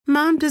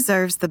Mom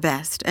deserves the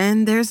best,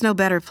 and there's no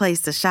better place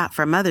to shop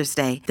for Mother's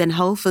Day than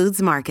Whole Foods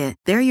Market.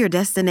 They're your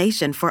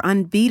destination for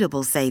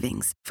unbeatable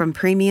savings, from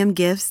premium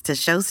gifts to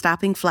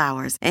show-stopping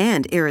flowers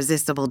and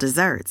irresistible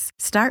desserts.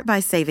 Start by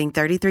saving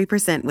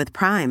 33% with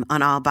Prime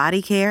on all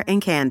body care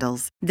and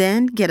candles.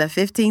 Then get a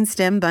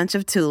 15-stem bunch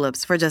of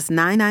tulips for just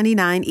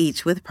 $9.99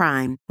 each with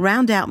Prime.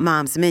 Round out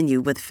Mom's menu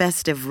with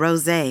festive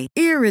rosé,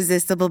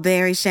 irresistible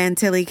berry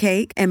chantilly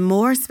cake, and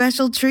more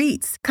special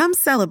treats. Come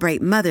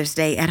celebrate Mother's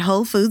Day at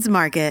Whole Foods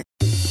Market.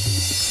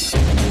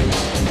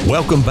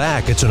 Welcome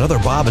back. It's another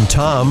Bob and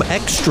Tom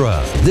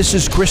Extra. This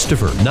is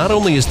Christopher. Not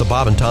only is the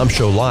Bob and Tom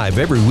Show live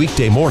every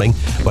weekday morning,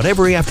 but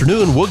every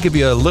afternoon we'll give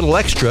you a little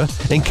extra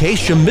in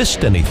case you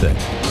missed anything.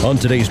 On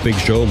today's big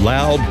show,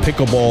 loud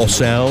pickleball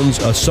sounds,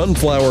 a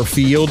sunflower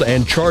field,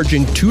 and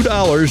charging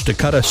 $2 to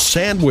cut a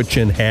sandwich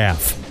in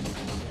half.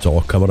 It's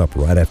all coming up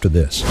right after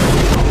this.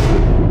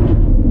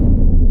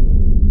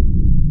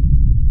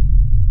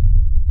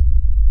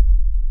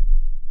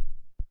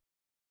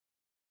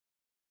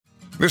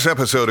 This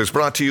episode is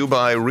brought to you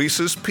by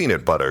Reese's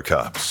Peanut Butter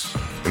Cups.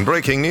 In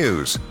breaking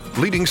news,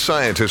 leading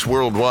scientists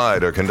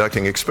worldwide are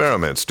conducting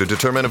experiments to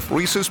determine if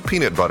Reese's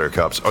Peanut Butter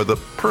Cups are the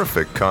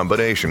perfect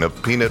combination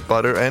of peanut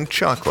butter and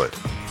chocolate.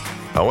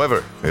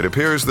 However, it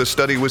appears the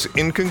study was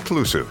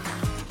inconclusive,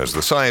 as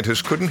the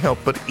scientists couldn't help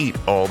but eat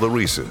all the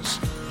Reese's.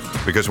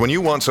 Because when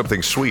you want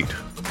something sweet,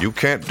 you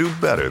can't do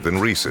better than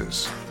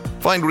Reese's.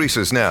 Find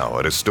Reese's now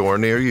at a store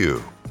near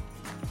you.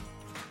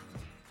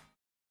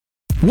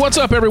 What's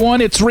up,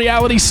 everyone? It's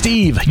Reality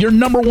Steve, your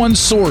number one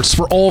source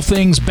for all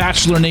things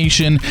Bachelor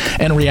Nation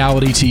and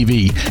reality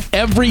TV.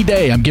 Every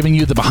day, I'm giving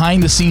you the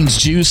behind-the-scenes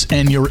juice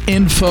and your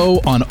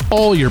info on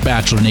all your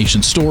Bachelor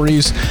Nation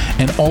stories,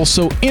 and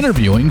also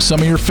interviewing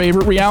some of your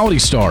favorite reality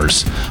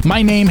stars.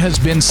 My name has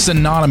been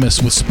synonymous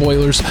with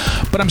spoilers,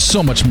 but I'm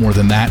so much more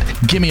than that.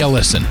 Give me a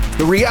listen.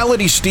 The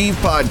Reality Steve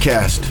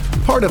Podcast,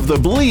 part of the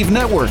Believe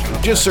Network.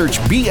 Just search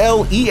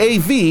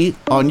BLEAV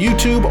on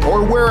YouTube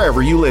or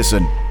wherever you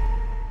listen.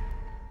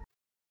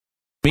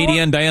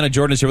 Comedian Diana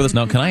Jordan is here with us.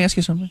 Now, can I ask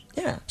you something?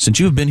 Yeah. Since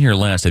you've been here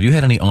last, have you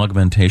had any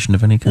augmentation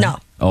of any kind? No.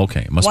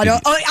 Okay. Must be.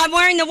 I'm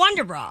wearing the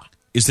Wonder Bra.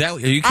 Is that, are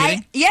you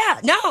kidding?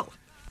 No.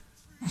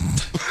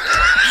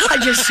 I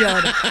just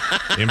showed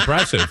it.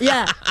 Impressive.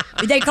 Yeah.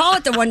 They call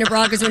it the Wonder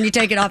Bra because when you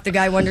take it off, the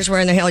guy wonders where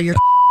in the hell you're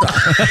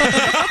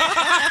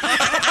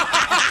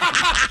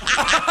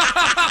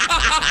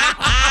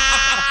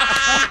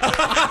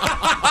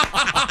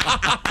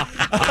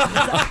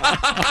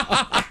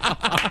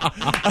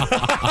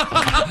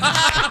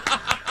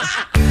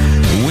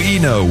We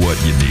know what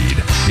you need.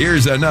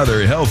 Here's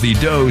another healthy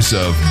dose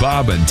of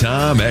Bob and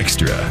Tom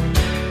Extra.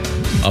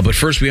 But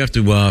first, we have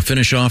to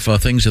finish off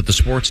things at the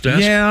sports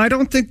desk. Yeah, I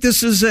don't think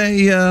this is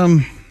a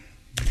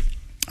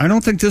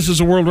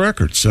world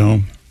record.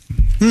 So,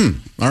 all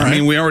right. I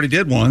mean, we already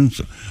did one.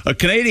 So, a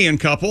Canadian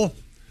couple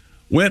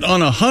went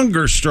on a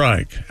hunger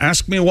strike.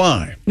 Ask me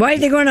why. Why are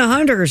they going on a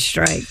hunger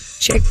strike?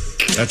 Chick.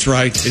 That's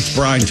right. It's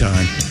brine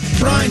time.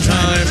 Brine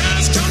time.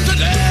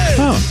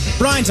 Oh,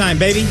 brine time,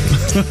 baby.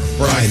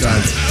 Brine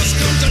time.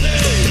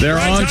 They're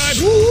on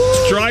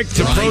strike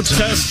to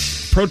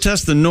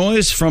protest the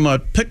noise from a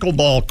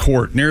pickleball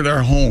court near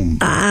their home.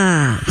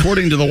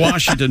 According to the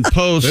Washington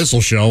Post. This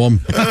will show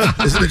them.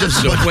 Isn't it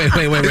just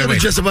Wait.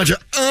 just a bunch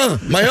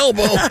of, my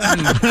elbow.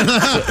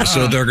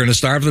 So they're going to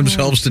starve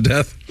themselves to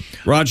death?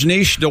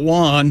 Rajneesh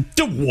Dewan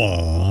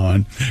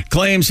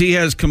claims he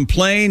has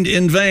complained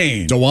in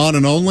vain. Dewan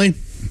and only?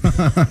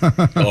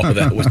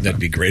 Wouldn't that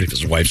be great if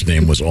his wife's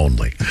name was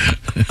Only?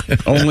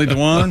 Only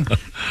Dewan?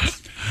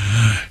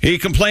 He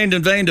complained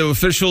in vain to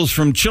officials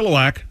from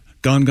Chilliwack.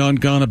 Gone,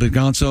 I've been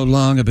gone so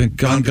long. I've been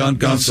gone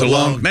so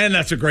long. Man,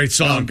 that's a great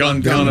song. Gone,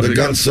 I've been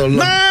gone so long.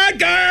 My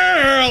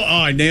girl!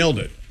 Oh, I nailed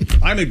it.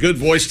 I'm in good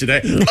voice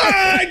today.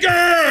 My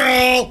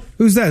girl!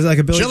 Who's that? Is that like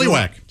a Billy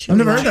Chilliwack. I've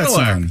never heard that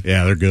song.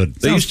 Yeah, they're good.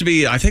 They used to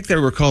be, I think they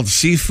were called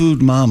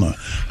Seafood Mama.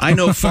 I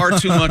know far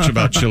too much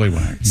about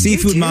Chilliwack.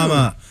 Seafood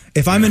Mama.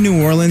 If I'm in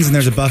New Orleans and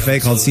there's a buffet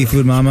called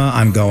Seafood Mama,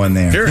 I'm going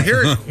there.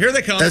 Here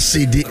they come.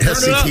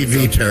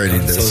 SCTV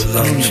parodied this.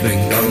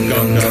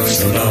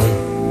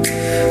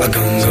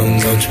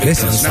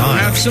 This is Now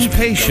have some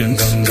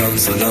patience.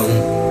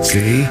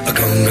 See?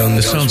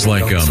 This sounds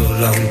like, Ever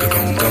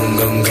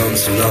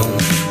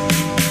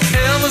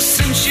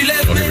since you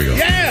left here we go.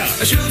 Yeah!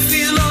 I sure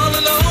feel all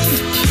alone.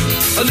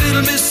 A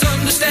little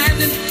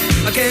misunderstanding.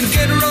 I can't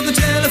get her on the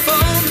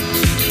telephone.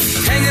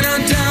 Hanging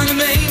on down the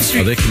main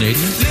street. Are they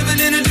Canadian? Living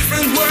in a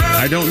different world.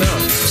 I don't know.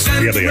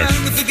 Yeah, they are.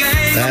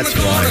 That's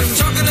why.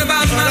 Talking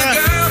about my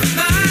girl.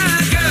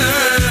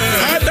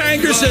 I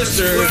banged your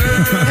sister.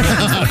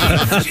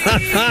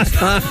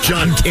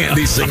 John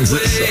Candy sings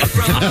this song.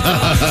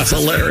 It's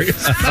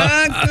hilarious.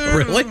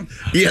 Really?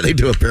 Yeah, they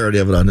do a parody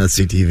of it on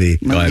SCTV.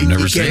 Oh, I've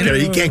never seen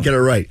it. You can't get it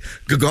right.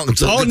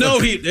 Oh no,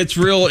 it's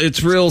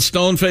real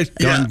stone face.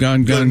 Gun.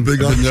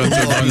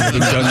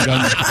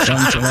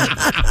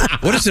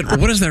 What is it?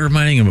 What is that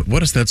reminding him of?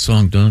 What is that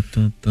song? Dun,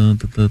 dun, dun,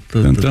 dun,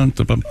 dun, dun,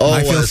 dun. Oh,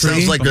 I Feel it Free?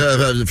 sounds like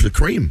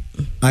Cream.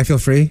 I Feel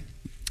Free?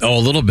 Oh, a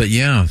little bit,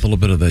 yeah. A little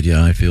bit of that,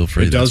 yeah. I feel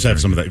afraid. It does have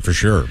some of that, for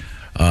sure.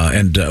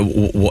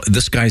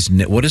 This guy's,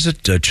 what is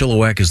it?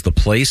 Chilliwack is the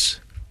place?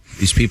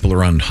 These people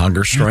are on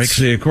hunger strike? Let's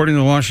see, according to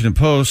the Washington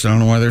Post, I don't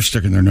know why they're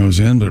sticking their nose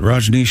in, but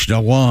Rajneesh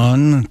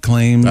Dhawan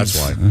claims That's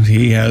why.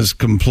 he has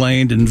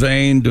complained in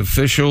vain to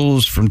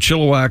officials from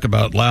Chilliwack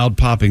about loud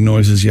popping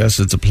noises. Yes,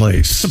 it's a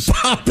place.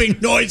 Popping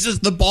noises,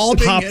 the ball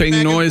being hit Popping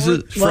back and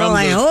noises. forth. Well,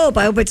 I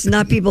hope it's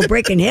not people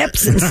breaking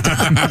hips and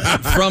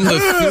stuff. From the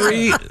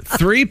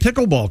three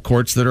pickleball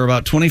courts that are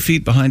about 20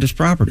 feet behind his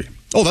property.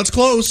 Oh, that's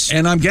close.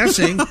 And I'm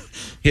guessing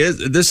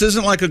this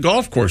isn't like a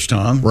golf course,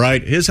 Tom.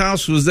 Right. His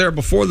house was there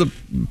before the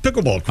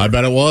pickleball court. I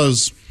bet it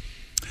was.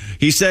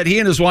 He said he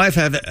and his wife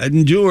have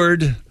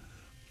endured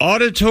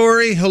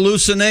auditory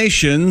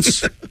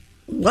hallucinations,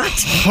 What?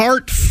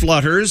 heart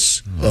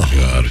flutters,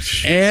 God.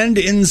 and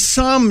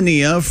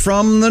insomnia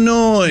from the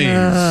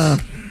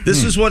noise.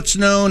 This is what's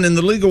known in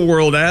the legal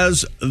world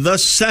as the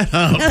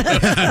setup.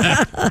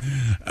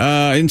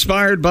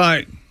 Inspired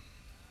by...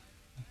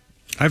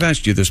 I've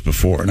asked you this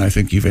before, and I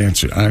think you've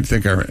answered. I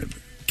think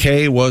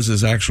K was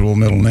his actual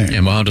middle name. Yeah,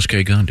 Mohandas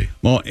K. Gandhi.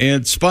 Well,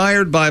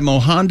 inspired by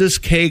Mohandas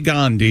K.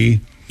 Gandhi,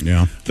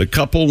 Yeah. the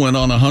couple went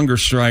on a hunger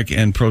strike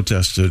and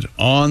protested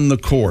on the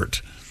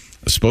court.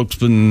 A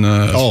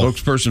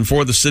spokesperson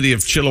for the city of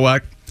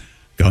Chilliwack,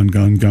 gone,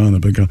 the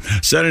big gun,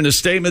 said in a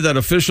statement that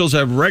officials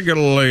have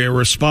regularly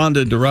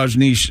responded to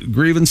Rajneesh's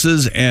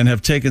grievances and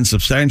have taken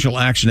substantial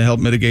action to help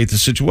mitigate the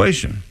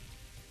situation.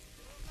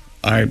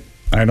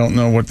 I don't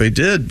know what they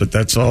did, but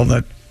that's all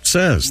that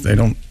says. They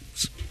don't.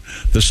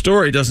 The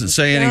story doesn't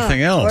say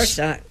anything else. Of course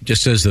not.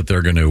 Just says that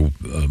they're going to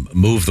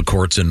move the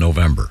courts in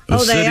November.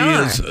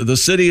 The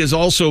city is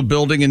also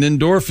building an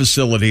indoor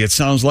facility. It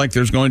sounds like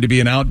there's going to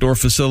be an outdoor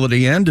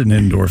facility and an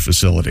indoor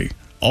facility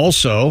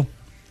also,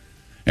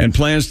 and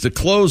plans to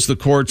close the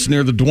courts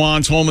near the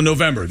Dhawan's home in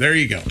November. There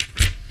you go.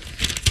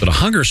 But a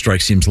hunger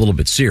strike seems a little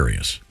bit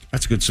serious.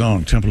 That's a good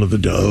song, Temple of the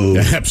Dove.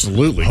 Yeah,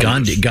 absolutely.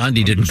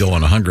 Gandhi didn't go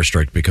on a hunger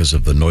strike because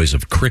of the noise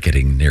of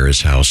cricketing near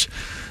his house.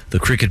 The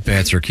cricket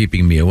bats are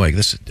keeping me awake.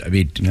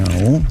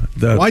 No.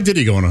 Why did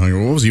he go on a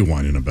hunger? What was he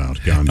whining about,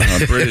 Gandhi?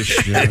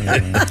 British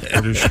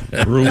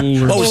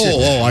rule.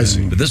 Oh, I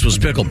see. But this was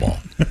pickleball.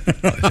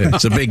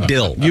 It's a big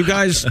deal. You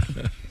guys...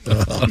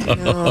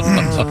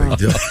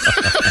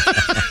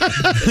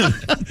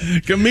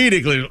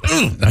 Comedically,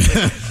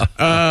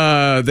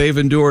 they've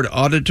endured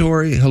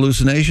auditory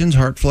hallucinations,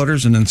 heart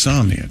flutters, and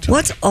insomnia.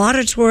 What's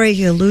auditory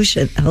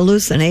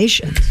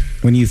hallucinations?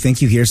 When you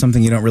think you hear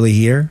something you don't really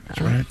hear.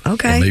 That's right.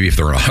 Okay. Well, maybe if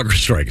they're on a hunger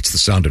strike, it's the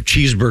sound of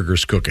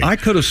cheeseburgers cooking. I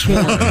could have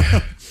sworn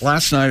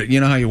last night, you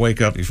know how you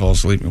wake up, you fall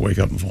asleep, you wake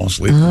up and fall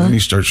asleep, and then you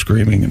start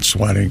screaming and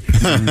sweating,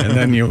 and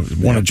then you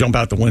want to jump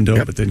out the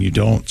window, but then you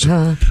don't.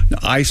 So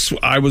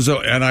I was,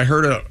 and I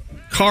heard a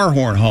car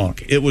horn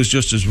honk. It was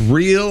just as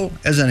real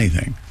as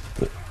anything.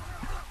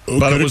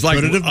 But it was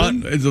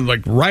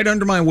like right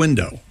under my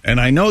window, and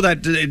I know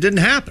that it didn't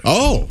happen.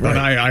 Oh, but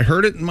right. I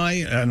heard it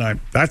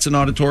that's an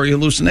auditory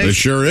hallucination. It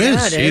sure is.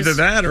 Yeah, it is. Either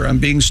that or I'm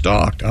being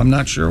stalked. I'm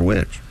not sure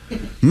which.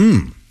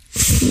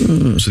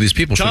 So these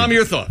people, Tom,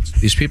 your thoughts?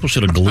 These people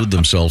should have glued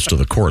themselves to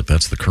the court.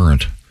 That's the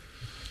current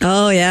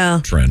Oh, yeah.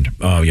 trend.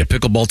 Yeah,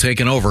 pickleball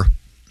taking over.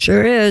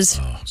 Sure is.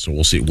 So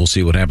we'll see. We'll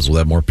see what happens. We'll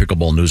have more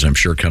pickleball news, I'm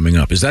sure, coming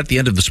up. Is that the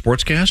end of the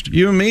sportscast?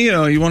 You and me,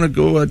 you want to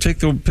go take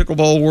the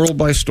pickleball world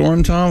by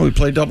storm, Tom? We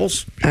play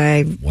doubles?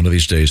 One of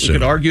these days. We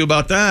could argue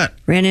about that.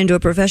 Ran into a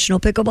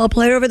professional pickleball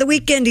player over the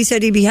weekend. He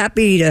said he'd be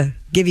happy to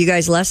give you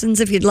guys lessons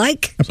if you'd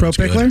like. A pro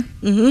pickler?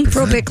 Mm-hmm.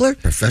 Pro pickler.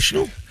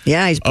 Professional?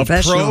 Yeah, he's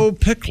professional. A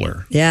pro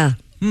pickler. Yeah.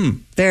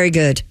 Very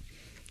good.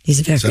 He's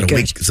very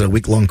good. Is that a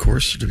week-long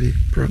course to be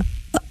pro?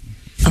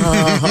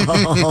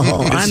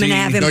 Oh, I'm going to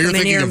have him come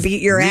in here and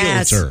beat your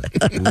ass.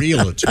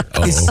 Realtor.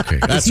 Oh, okay.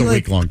 That's a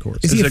week-long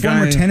course. Is he a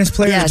former tennis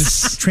player? Yes.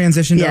 Just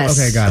transitioned? Yes.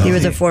 Okay, got it. He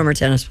was a former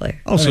tennis player.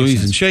 Oh, so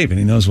he's in shape and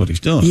he knows what he's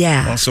doing.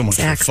 Yeah, Well, so much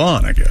exactly. for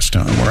fun, I guess,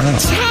 Tom. We're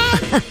out.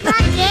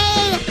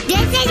 Rocky,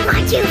 this is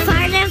what you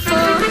farted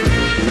for.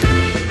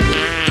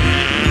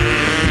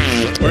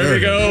 Where we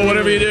go,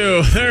 whatever you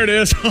do. There it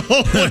is.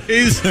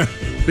 Always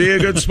be a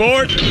good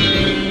sport.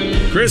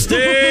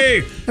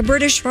 Christy! A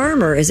British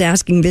farmer is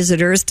asking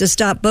visitors to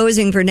stop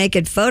posing for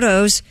naked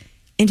photos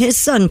in his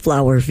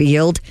sunflower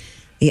field.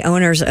 The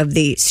owners of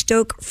the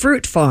Stoke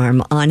Fruit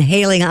Farm on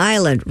Hayling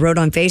Island wrote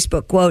on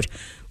Facebook, quote,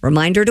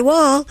 "Reminder to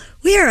all,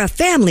 we are a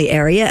family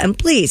area and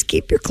please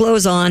keep your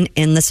clothes on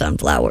in the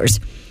sunflowers.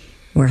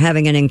 We're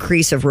having an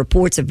increase of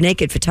reports of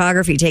naked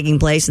photography taking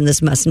place and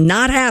this must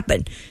not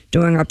happen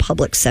during our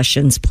public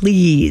sessions,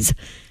 please."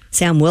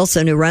 Sam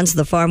Wilson, who runs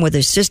the farm with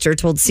his sister,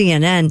 told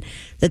CNN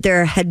that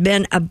there had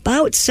been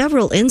about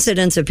several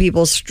incidents of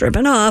people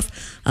stripping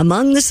off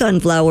among the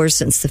sunflowers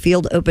since the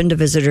field opened to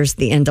visitors at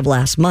the end of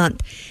last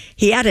month.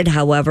 He added,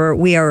 however,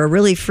 "We are a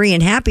really free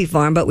and happy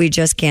farm, but we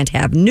just can't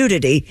have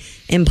nudity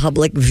in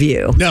public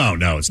view." No,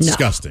 it's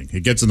disgusting.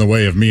 It gets in the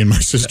way of me and my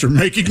sister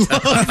making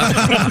love.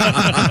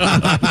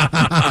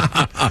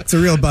 It's a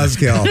real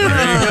buzzkill.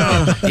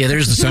 Yeah,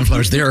 there's the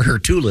sunflowers. There are her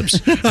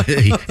tulips.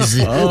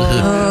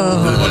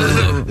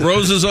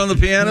 Roses on the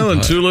piano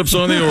and tulips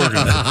on the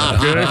organ.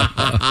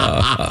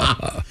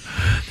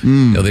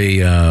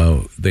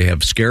 Okay. They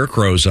have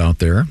scarecrows out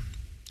there.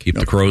 Keep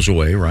the crows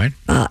away, right?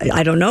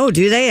 I don't know.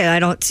 Do they? I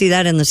don't see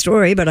that in the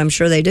story, but I'm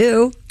sure they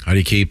do. How do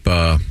you keep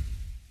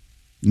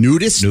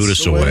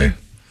nudists away?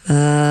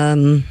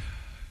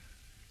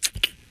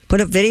 Put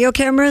up video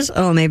cameras?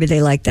 Oh, maybe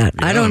they like that.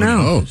 I don't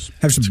know.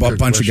 Have a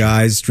bunch of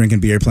guys drinking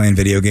beer, playing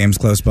video games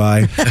close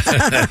by.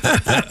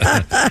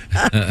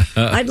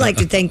 I'd like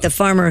to thank the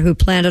farmer who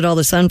planted all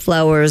the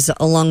sunflowers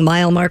along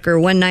mile marker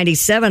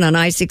 197 on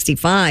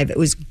I-65. It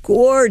was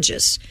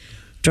gorgeous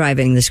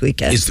driving this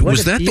weekend.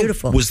 Was that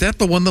beautiful. Was that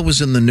the one that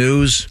was in the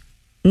news?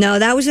 No,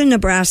 that was in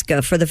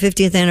Nebraska for the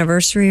 50th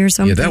anniversary or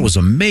something. Yeah, that was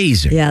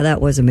amazing. Yeah,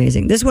 that was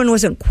amazing. This one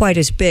wasn't quite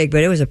as big,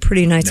 but it was a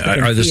pretty nice field.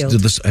 Have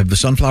the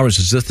sunflowers,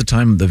 is this the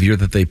time of year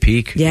that they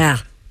peak? Yeah.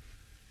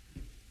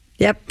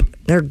 Yep.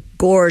 They're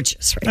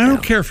gorgeous right now. I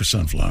don't care for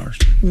sunflowers.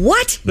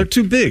 What? They're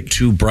too big.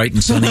 Too bright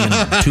and sunny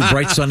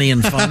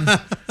and fun?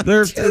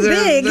 They're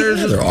big.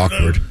 They're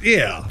awkward.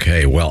 Yeah.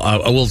 Okay, well,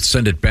 I will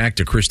send it back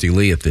to Christy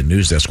Lee at the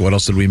news desk. What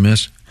else did we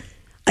miss?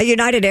 A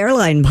United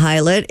Airline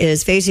pilot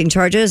is facing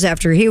charges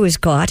after he was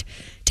caught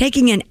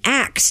taking an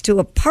axe to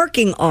a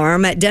parking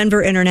arm at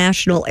Denver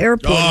International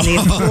Airport in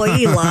the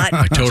employee lot.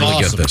 I totally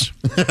get this.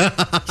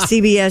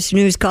 CBS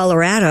News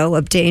Colorado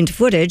obtained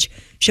footage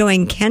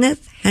showing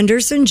Kenneth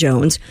Henderson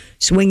Jones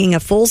swinging a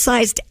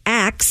full-sized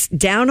axe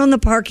down on the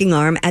parking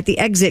arm at the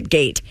exit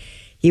gate.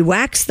 He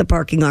whacks the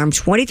parking arm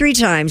 23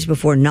 times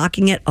before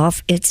knocking it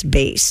off its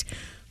base.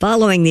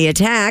 Following the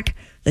attack,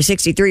 the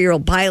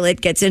 63-year-old pilot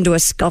gets into a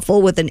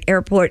scuffle with an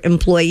airport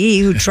employee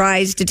who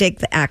tries to take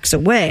the axe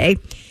away.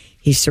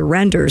 He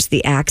surrenders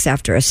the axe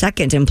after a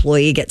second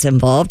employee gets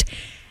involved.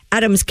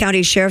 Adams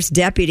County Sheriff's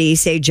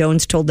deputies say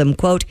Jones told them,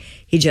 quote,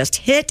 he just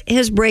hit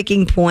his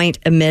breaking point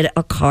amid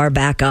a car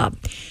backup.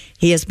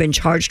 He has been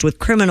charged with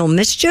criminal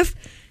mischief,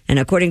 and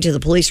according to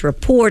the police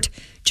report,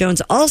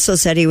 Jones also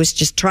said he was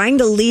just trying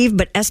to leave,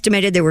 but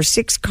estimated there were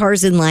 6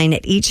 cars in line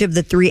at each of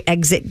the 3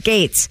 exit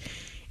gates.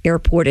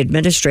 Airport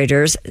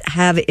administrators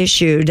have had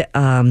issues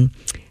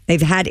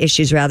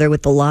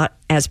with the lot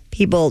as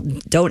people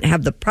don't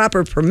have the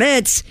proper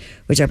permits,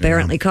 which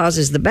apparently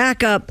causes the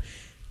backup.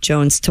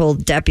 Jones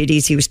told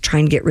deputies he was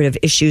trying to get rid of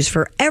issues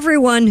for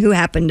everyone who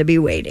happened to be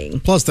waiting.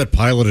 Plus, that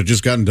pilot had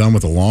just gotten done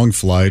with a long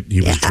flight. He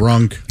was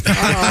drunk.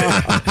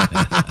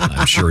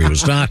 I'm sure he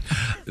was not.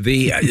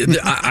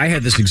 I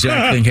had this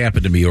exact thing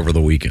happen to me over the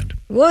weekend.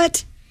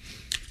 What?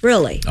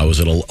 Really? I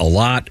was at a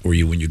lot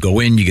where when you go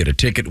in, you get a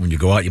ticket. When you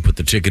go out, you put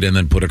the ticket in,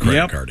 then put a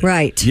credit card in.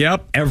 Right.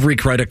 Yep. Every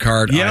credit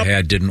card I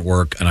had didn't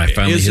work, and I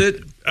finally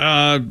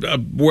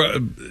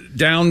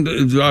down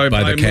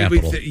by the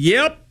Capitol.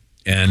 Yep.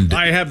 And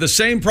I have the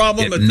same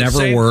problem. It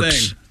never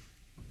works.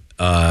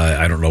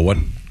 I don't know what.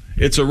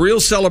 It's a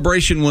real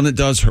celebration when it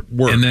does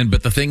work.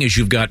 But the thing is,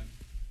 you've got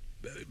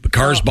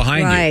cars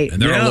behind you,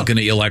 and they're all looking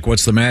at you like,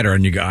 "What's the matter?"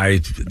 And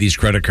these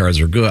credit cards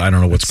are good. I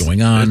don't know what's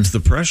going on. It's the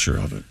pressure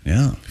of it.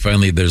 Yeah.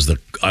 Finally,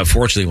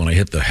 unfortunately, when I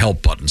hit the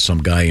help button,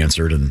 some guy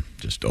answered and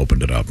just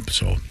opened it up.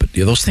 So, but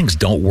those things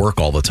don't work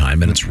all the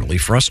time, and it's really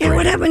frustrating. Yeah,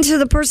 what happened to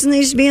the person that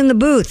used to be in the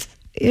booth?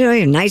 You're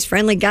a nice,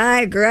 friendly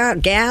guy,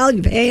 gal.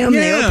 You pay them.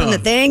 They open the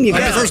thing.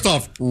 First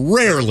off,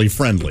 rarely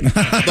friendly,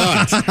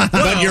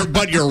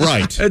 but you're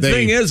right. The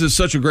thing is, it's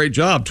such a great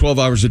job. 12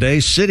 hours a day,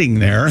 sitting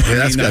there. Yeah,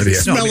 that's got to be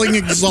smelling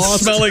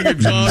exhaust,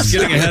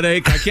 getting a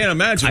headache. I can't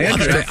imagine.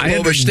 I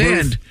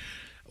understand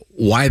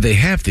why they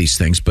have these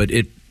things, but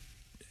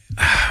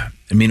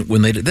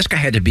this guy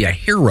had to be a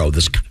hero.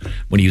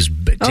 When he was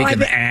taking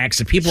the axe,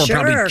 and people were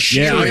probably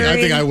cheering. Yeah, I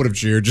think I would have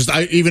cheered,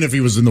 even if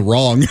he was in the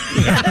wrong.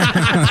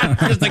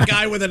 Just the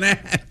guy with an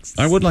axe.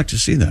 I would like to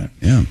see that.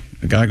 Yeah,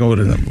 a guy with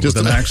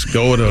an axe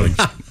go at a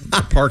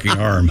parking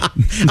arm.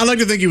 I like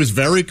to think he was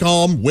very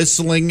calm,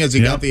 whistling as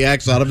he got the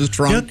axe out of his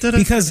trunk.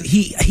 Because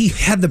he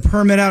had the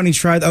permit out and he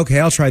tried,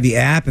 I'll try the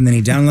app, and then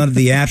he downloaded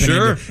the app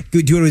and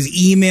he'd do it with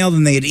his email,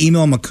 and they'd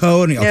email him a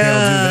code, and I'll do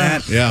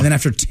that. Yeah. And then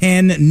after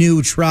 10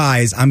 new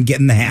tries, I'm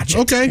getting the hatchet.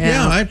 Okay,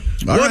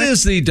 What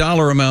is the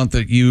dollar amount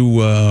that you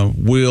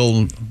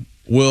will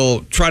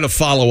try to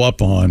follow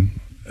up on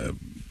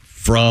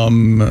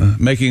from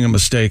making a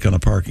mistake on a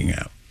parking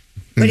app?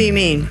 What do you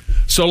mean?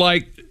 So,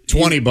 like,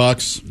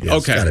 $20. Yeah,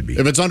 okay.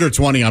 If it's under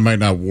 20, I might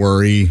not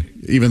worry,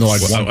 even though I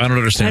don't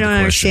understand. I don't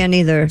understand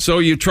either. So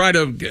you try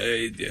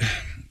to.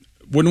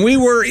 When we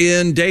were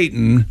in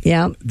Dayton,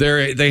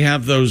 they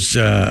have those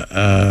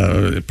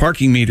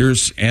parking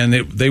meters, and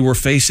they were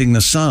facing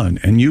the sun,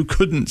 and you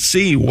couldn't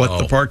see what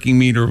the parking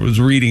meter was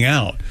reading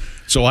out.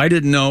 So I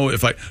didn't know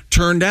if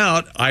turned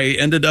out I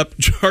ended up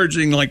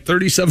charging like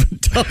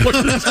 $37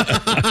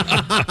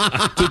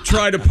 to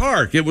try to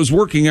park. It was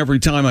working every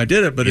time I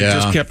did it, but it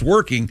just kept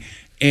working.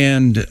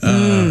 And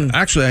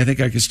actually, I think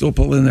I could still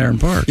pull in there and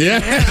park. You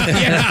still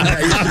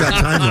got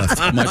time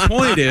left. My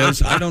point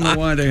is, I don't know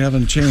why they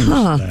haven't changed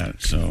that.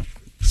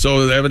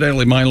 So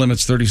evidently, my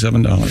limit's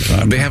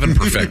 $37. They haven't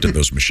perfected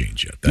those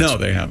machines yet. No,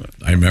 they haven't.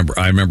 I remember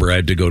I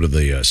had to go to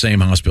the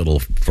same hospital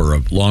for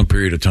a long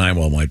period of time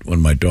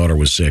when my daughter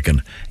was sick,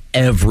 and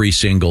every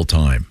single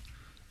time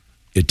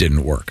it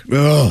didn't work.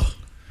 Ugh.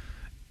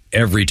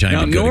 Every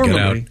time you go to get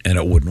out and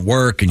it wouldn't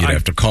work, and you'd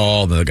have to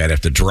call, and the guy'd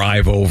have to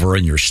drive over,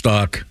 and you're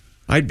stuck.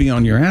 I'd be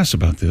on your ass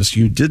about this.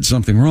 You did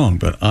something wrong,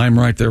 but I'm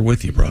right there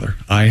with you, brother.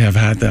 I have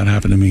had that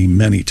happen to me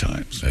many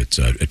times. It's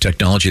a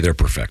technology they're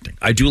perfecting.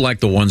 I do like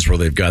the ones where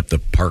they've got the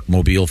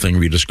Parkmobile thing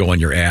where you just go on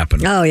your app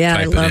and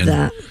I love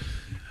that.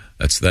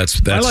 That's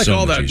I like so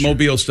all much that easier.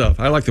 mobile stuff.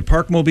 I like the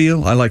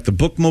Parkmobile. I like the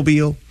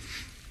Bookmobile.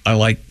 I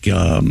like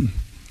the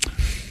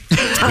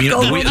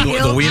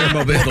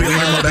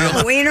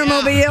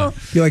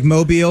Wienermobile. You like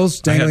mobiles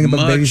dangling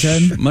above the baby's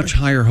head? Much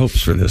higher hopes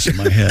for this in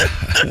my head.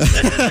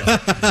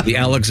 The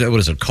what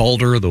is it,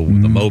 Calder, the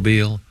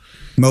Mobile?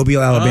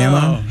 Mobile,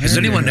 Alabama. Has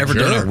anyone ever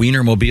done a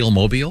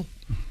Wienermobile?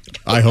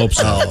 I hope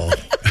so.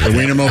 The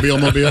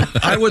Wienermobile?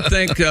 I would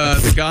think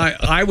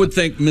I would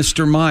think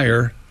Mr.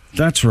 Meyer,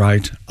 that's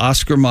right,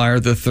 Oscar Meyer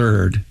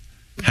III,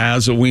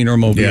 has a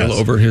Wienermobile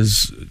over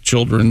his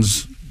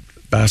children's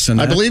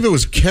bassinet. I believe it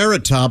was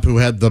Carrot Top who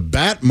had the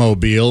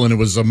Batmobile, and it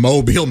was a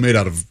mobile made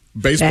out of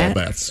baseball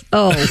bats.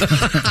 Oh.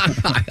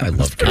 I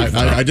love Carrot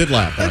Top. I did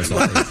laugh when I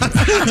saw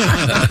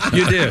it.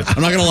 You did.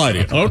 I'm not going to lie to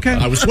you. Okay.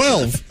 I was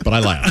 12, but I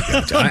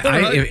laughed.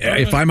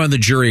 If I'm on the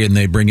jury and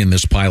they bring in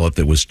this pilot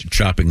that was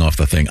chopping off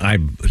the thing,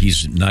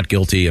 he's not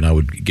guilty, and I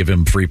would give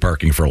him free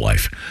parking for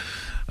life.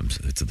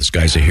 This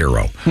guy's a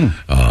hero.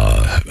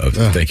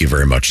 Thank you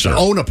very much, sir.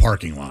 Own a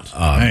parking lot.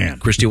 Man.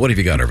 Christy, what have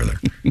you got over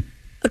there?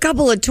 A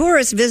couple of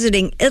tourists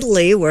visiting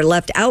Italy were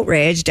left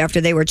outraged after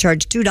they were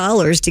charged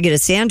 $2 to get a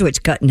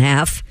sandwich cut in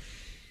half.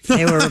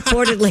 They were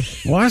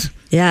reportedly... What?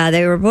 Yeah,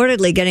 they were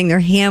reportedly getting their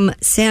ham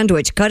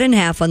sandwich cut in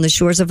half on the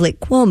shores of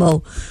Lake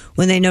Como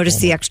when they noticed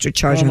the extra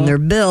charge on their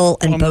bill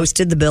and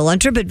posted the bill on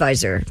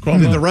TripAdvisor.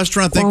 Did the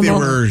restaurant think they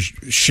were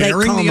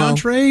sharing the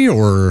entree,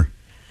 or...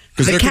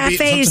 The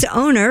cafe's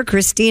owner,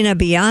 Christina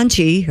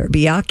Bianchi,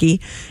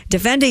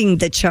 defending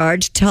the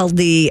charge, told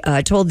the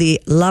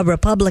La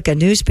Repubblica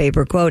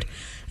newspaper, quote,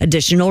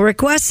 additional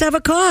requests have a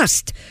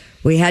cost.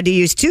 We had to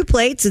use 2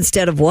 plates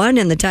instead of 1,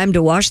 and the time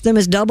to wash them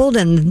is doubled,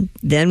 and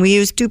then we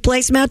used 2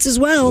 placemats as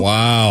well.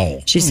 Wow.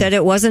 She said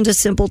it wasn't a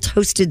simple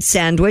toasted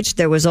sandwich.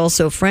 There was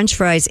also French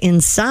fries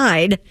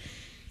inside.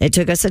 It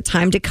took us a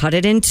time to cut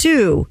it in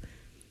 2.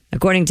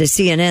 According to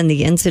CNN,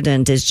 the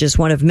incident is just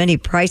one of many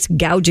price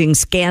gouging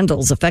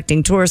scandals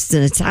affecting tourists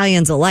and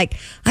Italians alike.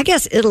 I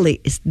guess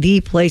Italy is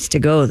the place to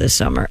go this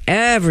summer.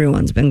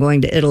 Everyone's been going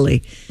to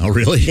Italy. Oh,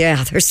 really?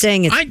 Yeah, they're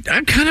saying it's...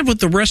 I'm kind of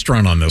with the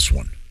restaurant on this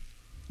one.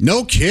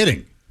 No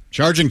kidding.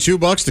 Charging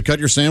 $2 to cut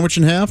your sandwich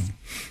in half?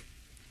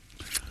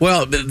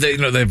 Well,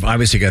 they've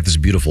obviously got this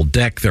beautiful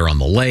deck. They're on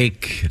the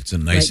lake. It's a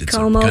nice, it's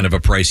kind of a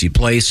pricey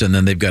place, and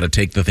then they've got to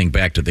take the thing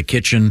back to the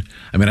kitchen.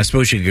 I mean, I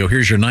suppose you could go,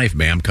 here's your knife,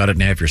 ma'am, cut it in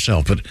half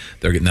yourself, but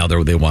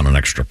they want an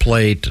extra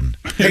plate. And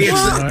Hey,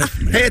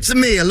 it's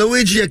me,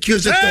 Luigi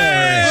Accusatore.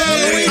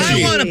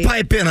 I want to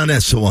pipe in on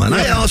this one.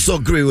 I also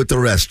agree with the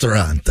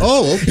restaurant.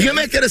 Oh, okay. You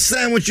make it a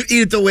sandwich, you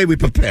eat it the way we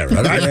prepare it,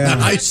 all right? Yeah.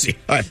 I see.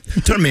 All right,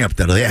 turn me up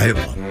there. Yeah, here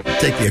we go.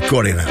 Take the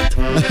accordion out.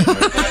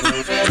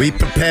 We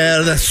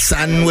prepare the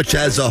sandwich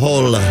as a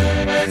whole.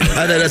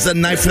 There's a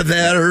knife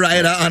there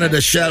right under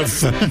the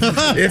shelf.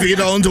 If you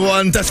don't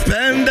want to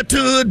spend the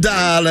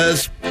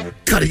 $2,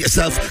 cut it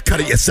yourself,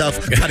 cut it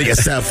yourself, cut it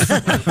yourself.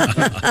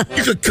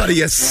 You could cut it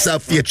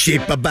yourself, you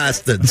cheap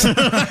bastards.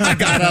 I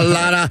got a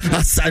lot of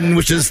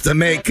sandwiches to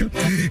make.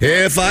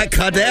 If I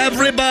cut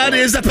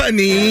everybody's a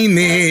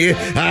panini,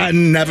 I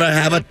never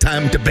have a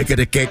time to bake it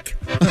a cake.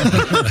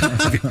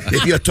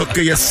 If you took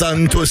your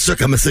son to a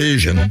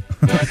circumcision,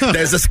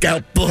 there's a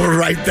scalpel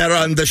right there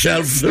on the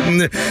shelf.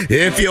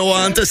 If you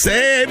want to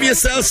save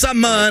yourself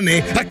some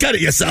money, cut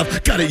it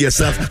yourself, cut it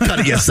yourself, cut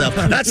it yourself.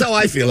 That's how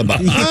I feel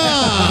about it.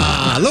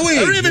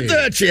 Luigi.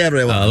 Arrivederci,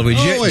 everyone.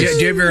 Luigi, do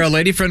you have your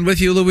lady friend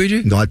with you,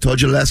 Luigi? No, I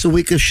told you last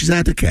week she's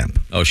at the camp.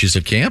 Oh, she's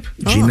at camp?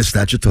 Gina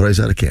Statutore's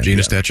at a camp.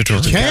 Gina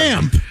Statutore's at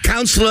camp.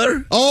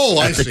 Counselor.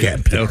 I at the see.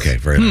 camp. Okay,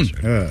 very nice.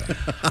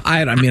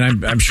 I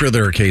mean, I'm sure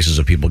there are cases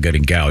of people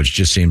getting gouged.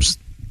 Just seems,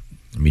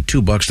 I mean,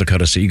 $2 to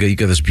cut a. You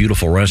got this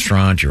beautiful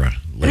restaurant. You're at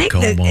Lake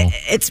Como.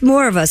 It's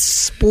more of a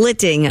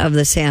splitting of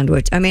the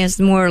sandwich. I mean, it's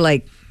more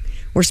like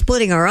we're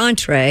splitting our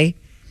entree.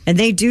 And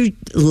they do,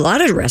 a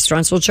lot of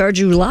restaurants will charge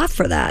you a lot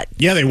for that.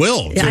 Yeah, they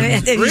will. Yeah, I mean,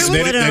 if you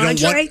split an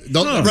entree?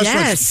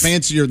 Restaurants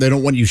fancier, they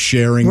don't want you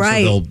sharing.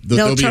 Right. So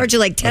they'll charge you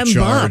like $10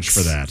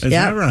 for that. Is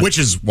that right? Which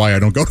is why I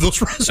don't go to those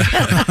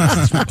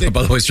restaurants.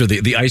 By the way, sir,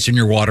 the ice in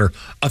your water,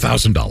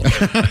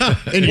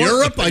 $1,000. In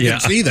Europe, I can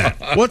see that.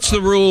 What's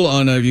the rule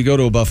on if you go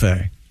to a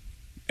buffet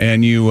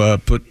and you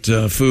put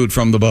food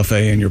from the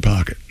buffet in your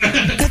pocket?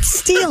 That's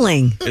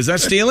stealing. Is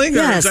that stealing?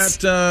 Yes. Or is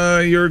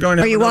that you're going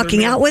to? Are you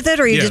walking out with it,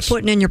 or are you just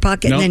putting it in your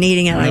pocket and then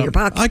eating it out of your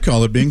pocket? I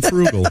call it being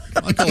frugal.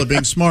 I call it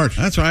being smart.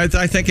 That's right.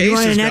 I think Ace you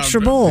want has an extra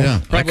bowl.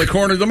 Yeah. Probably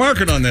cornered the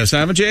market on this,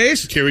 haven't you,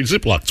 Ace? Carrying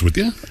Ziplocs with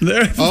you.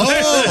 There it is.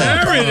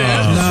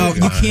 No,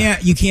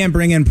 you can't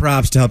bring in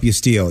props to help you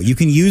steal. You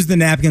can use the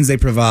napkins they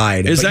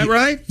provide. Is that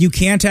right? You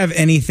can't have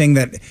anything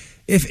that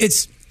if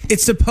it's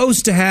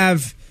supposed to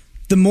have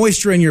the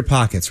moisture in your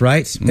pockets,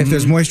 right? Mm-hmm. If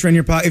there's moisture in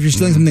your pocket, if you're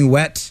stealing something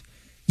wet,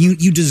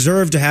 you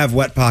deserve to have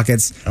wet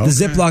pockets. Okay. The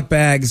Ziploc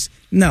bags,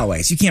 no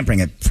Ace. You can't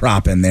bring a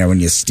prop in there when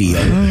you steal.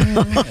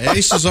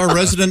 Ace is our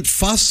resident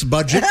fuss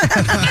budget.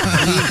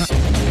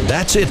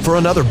 That's it for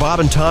another Bob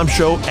and Tom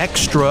Show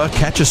Extra.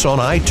 Catch us on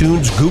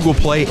iTunes, Google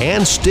Play,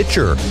 and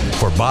Stitcher.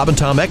 For Bob and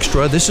Tom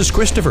Extra, this is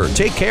Christopher.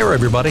 Take care,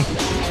 everybody.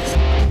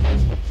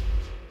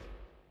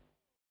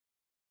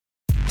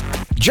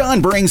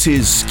 John brings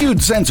his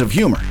skewed sense of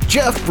humor.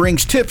 Jeff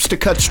brings tips to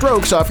cut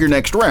strokes off your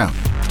next round.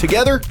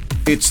 Together,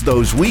 it's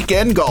those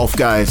weekend golf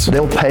guys.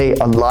 They'll pay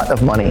a lot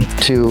of money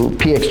to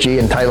PXG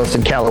and Titleist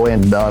and Callaway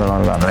and on and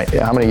on and on, right?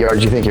 How many yards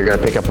do you think you're going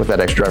to pick up with that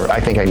extra driver?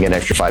 I think I can get an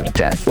extra 5 to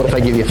 10. What if I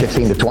give you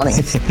 15 to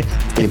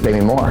 20? You pay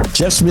me more.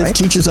 Jeff Smith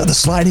teaches on a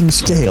sliding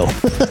scale.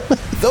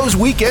 Those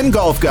Weekend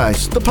Golf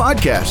Guys, the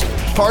podcast,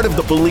 part of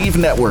the Believe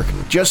Network.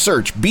 Just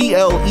search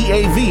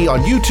BLEAV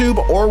on YouTube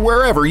or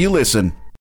wherever you listen.